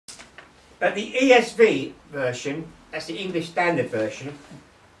But the ESV version, that's the English Standard Version,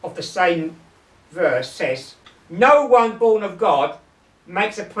 of the same verse says, no one born of God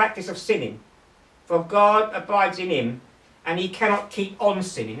makes a practice of sinning, for God abides in him, and he cannot keep on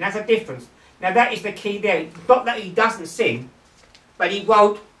sinning. That's a difference. Now that is the key there. It's not that he doesn't sin, but he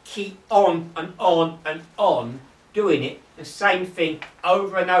won't keep on and on and on doing it, the same thing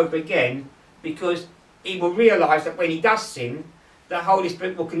over and over again, because he will realise that when he does sin, the Holy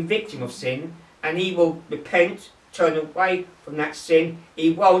Spirit will convict him of sin, and he will repent, turn away from that sin.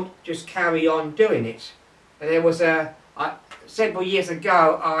 He won't just carry on doing it. And there was several years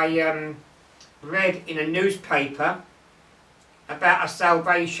ago, I read in a newspaper about a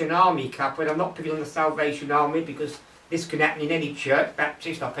Salvation Army couple, and I'm not picking on the Salvation Army because this can happen in any church,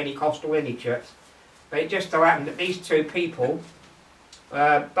 Baptist or Pentecostal, any church. But it just so happened that these two people,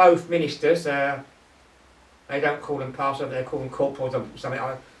 both ministers, they don't call them pastors, they call them corporals or something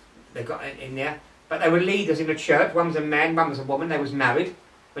they've got in there. But they were leaders in the church. One was a man, one was a woman. They was married,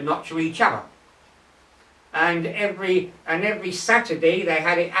 but not to each other. And every Saturday, they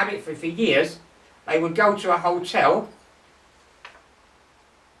had it habit for years. They would go to a hotel,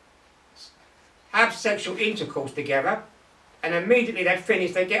 have sexual intercourse together, and immediately they'd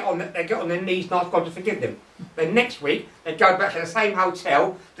finish, they get on their knees and ask God to forgive them. Then next week, they'd go back to the same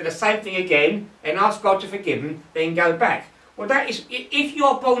hotel, do the same thing again, and ask God to forgive them, then go back. Well, that is, if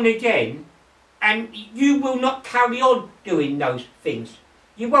you're born again, and you will not carry on doing those things.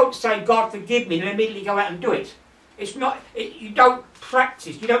 You won't say, God forgive me, and immediately go out and do it. It's not, you don't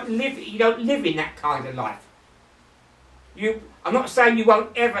practice, you don't live in that kind of life. I'm not saying you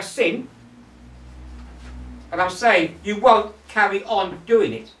won't ever sin, and I'm saying you won't carry on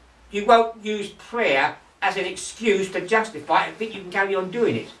doing it. You won't use prayer as an excuse to justify it and think you can carry on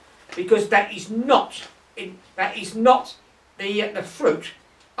doing it. Because that is not the fruit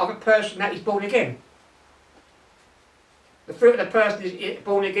of a person that is born again. The fruit of the person is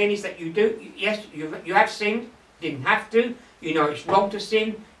born again is that you do, yes, you have sinned, didn't have to, you know it's wrong to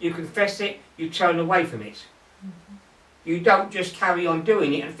sin, you confess it, you turn away from it. You don't just carry on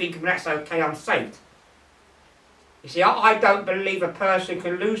doing it and think, well, that's okay, I'm saved. You see, I don't believe a person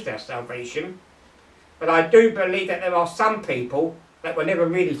can lose their salvation, but I do believe that there are some people that were never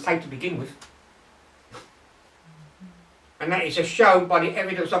really saved to begin with. And that is just shown by the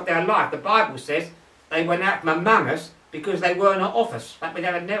evidence of their life. The Bible says they went out from among us because they were not of us.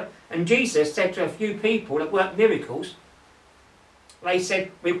 And Jesus said to a few people that worked miracles, they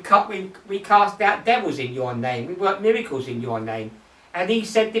said, we cast out devils in your name, we worked miracles in your name. And he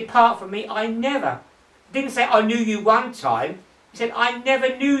said, depart from me, I never. Didn't say, I knew you one time. He said, I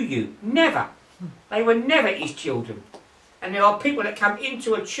never knew you. Never. They were never his children. And there are people that come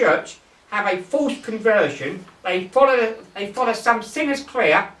into a church, have a false conversion, they follow some sinner's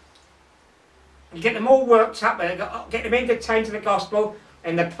prayer, and get them all worked up, and get them entertained to the gospel,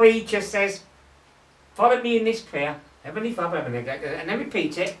 and the preacher says, follow me in this prayer, Heavenly Father, and they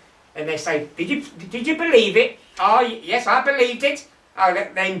repeat it, and they say, did you believe it? Oh, yes, I believed it. Oh,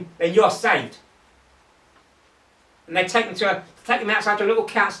 then you're saved. And they take them outside to a little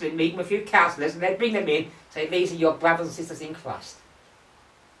counselling meeting with a few counsellors, and they bring them in, say, these are your brothers and sisters in Christ.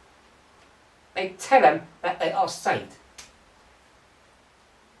 They tell them that they are saved.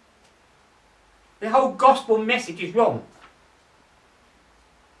 The whole gospel message is wrong.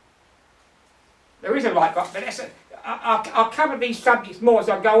 There is a right gospel, but I'll cover these subjects more as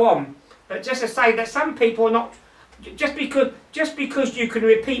I go on. But just to say that some people are not, just because you can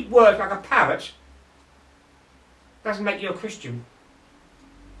repeat words like a parrot, doesn't make you a Christian.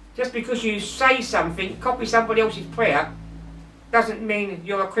 Just because you say something, copy somebody else's prayer, doesn't mean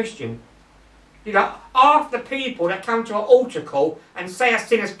you're a Christian. You know, half the people that come to an altar call and say a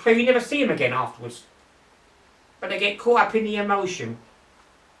sinner's prayer, you never see them again afterwards. But they get caught up in the emotion.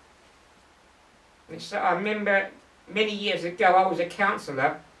 I remember many years ago, I was a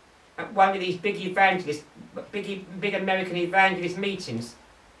counsellor at one of these big American evangelist meetings.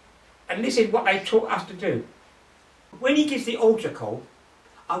 And this is what they taught us to do. When he gives the altar call,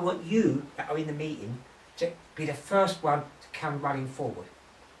 I want you that are in the meeting to be the first one to come running forward.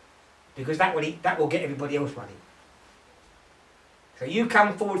 Because that will get everybody else running. So you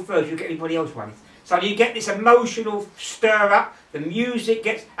come forward first, you get everybody else running. So you get this emotional stir up, the music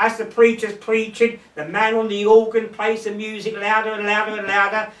gets, as the preacher's preaching, the man on the organ plays the music louder and louder and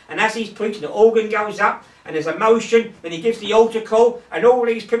louder, and as he's preaching the organ goes up, and there's emotion, then he gives the altar call, and all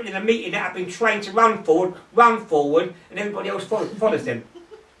these people in the meeting that have been trained to run forward, and everybody else follows them.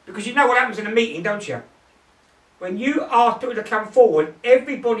 Because you know what happens in a meeting, don't you? When you ask people to come forward,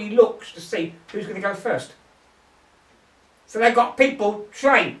 everybody looks to see who's going to go first. So they've got people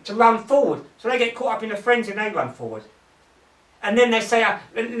trained to run forward. So they get caught up in the frenzy and they run forward. And then they say,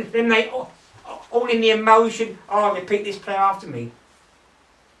 then they, all in the emotion, oh, repeat this prayer after me.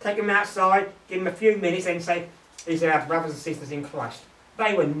 Take them outside, give them a few minutes and say, these are our brothers and sisters in Christ.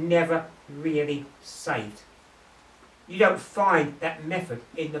 They were never really saved. You don't find that method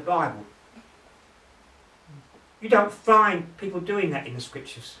in the Bible. You don't find people doing that in the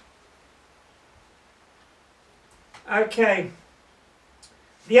scriptures. Okay.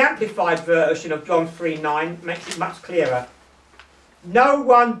 The Amplified version of John 3:9 makes it much clearer. No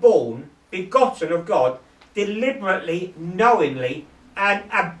one born, begotten of God, deliberately, knowingly, and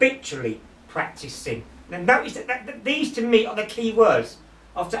habitually practice sin. Now notice that these to me are the key words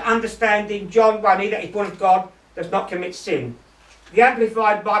after understanding John 1, he that is born of God does not commit sin. The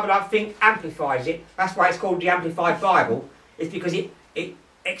Amplified Bible, I think, amplifies it. That's why it's called the Amplified Bible. It's because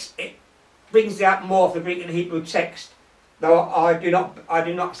it brings out more of the Greek and Hebrew text. Though I do not,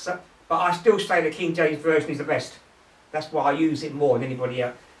 but I still say the King James Version is the best. That's why I use it more than anybody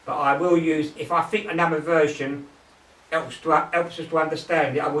else. But I will use, if I think another version helps us to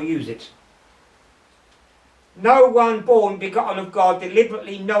understand it, I will use it. No one born begotten of God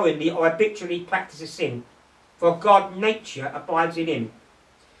deliberately, knowingly, or habitually practices sin, for God's nature abides in him.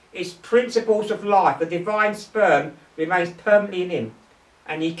 Its principles of life, the divine sperm, remains permanently in him,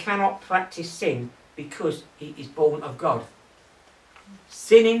 and he cannot practice sin because he is born of God.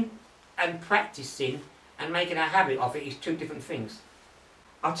 Sinning and practicing and making a habit of it is two different things.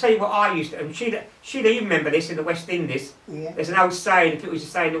 I'll tell you what I used to, and Sheila, you remember this in the West Indies. Yeah. There's an old saying, people used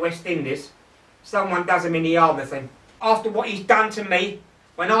to say in the West Indies, someone does him in the arm, they think, after what he's done to me,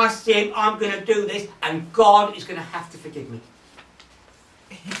 when I see him, I'm going to do this, and God is going to have to forgive me.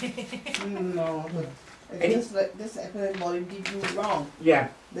 No, just like this, everybody did you wrong. Yeah.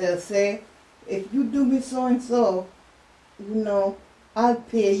 They'll say, if you do me so and so, you know, I'll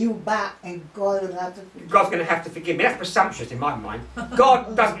pay you back, and God will have to forgive me. God's going to have to forgive me. That's presumptuous in my mind.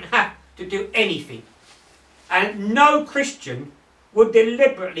 God doesn't have to do anything. And no Christian would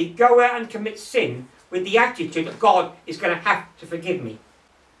deliberately go out and commit sin with the attitude that God is going to have to forgive me.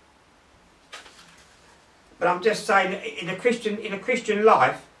 But I'm just saying that in a Christian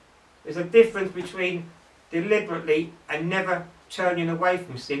life, there's a difference between deliberately and never turning away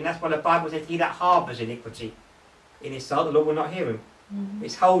from sin. That's why the Bible says, he that harbours iniquity in his heart, the Lord will not hear him. Mm-hmm.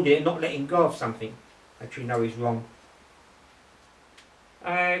 It's holding it and not letting go of something that you know is wrong.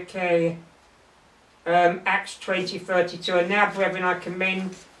 Okay. Acts 20:32. And now, brethren, I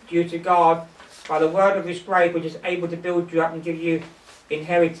commend you to God by the word of his grace, which is able to build you up and give you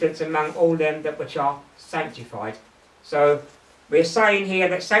inheritance among all them that which are sanctified. So we're saying here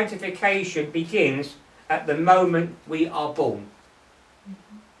that sanctification begins at the moment we are born.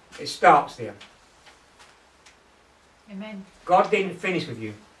 Mm-hmm. It starts there. Amen. God didn't finish with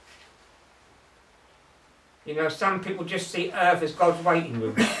you. You know, some people just see earth as God's waiting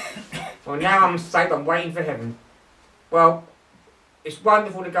room. Well, now I'm saved, I'm waiting for heaven. Well, it's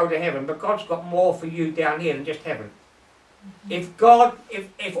wonderful to go to heaven, but God's got more for you down here than just heaven. Mm-hmm.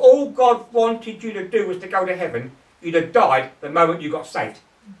 If all God wanted you to do was to go to heaven, you'd have died the moment you got saved.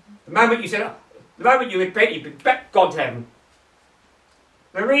 Mm-hmm. The moment you said, the moment you repented, you'd be gone to heaven.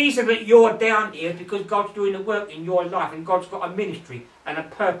 The reason that you're down here is because God's doing the work in your life, and God's got a ministry and a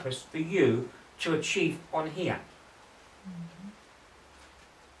purpose for you to achieve on here. Mm-hmm.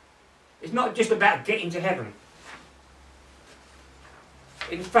 It's not just about getting to heaven.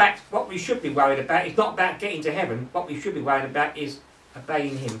 In fact, what we should be worried about is not about getting to heaven. What we should be worried about is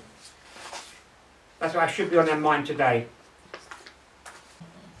obeying him. That's what should be on our mind today.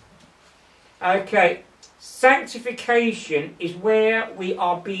 Okay. Sanctification is where we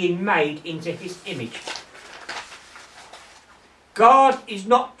are being made into his image. God is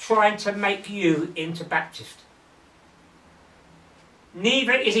not trying to make you into Baptist.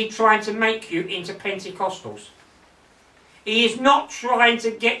 Neither is he trying to make you into Pentecostals. He is not trying to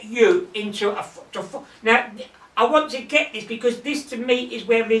get you into now, I want to get this because this to me is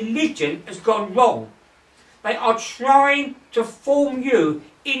where religion has gone wrong. They are trying to form you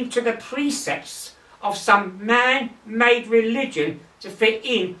into the precepts of some man-made religion to fit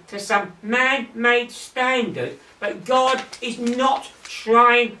in to some man-made standard. But God is not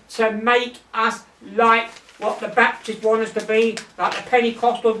trying to make us like what the Baptists want us to be, like the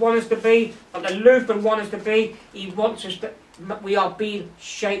Pentecostals want us to be, like the Lutheran want us to be. He wants us to, we are being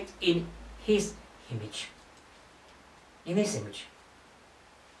shaped in his image. In his image.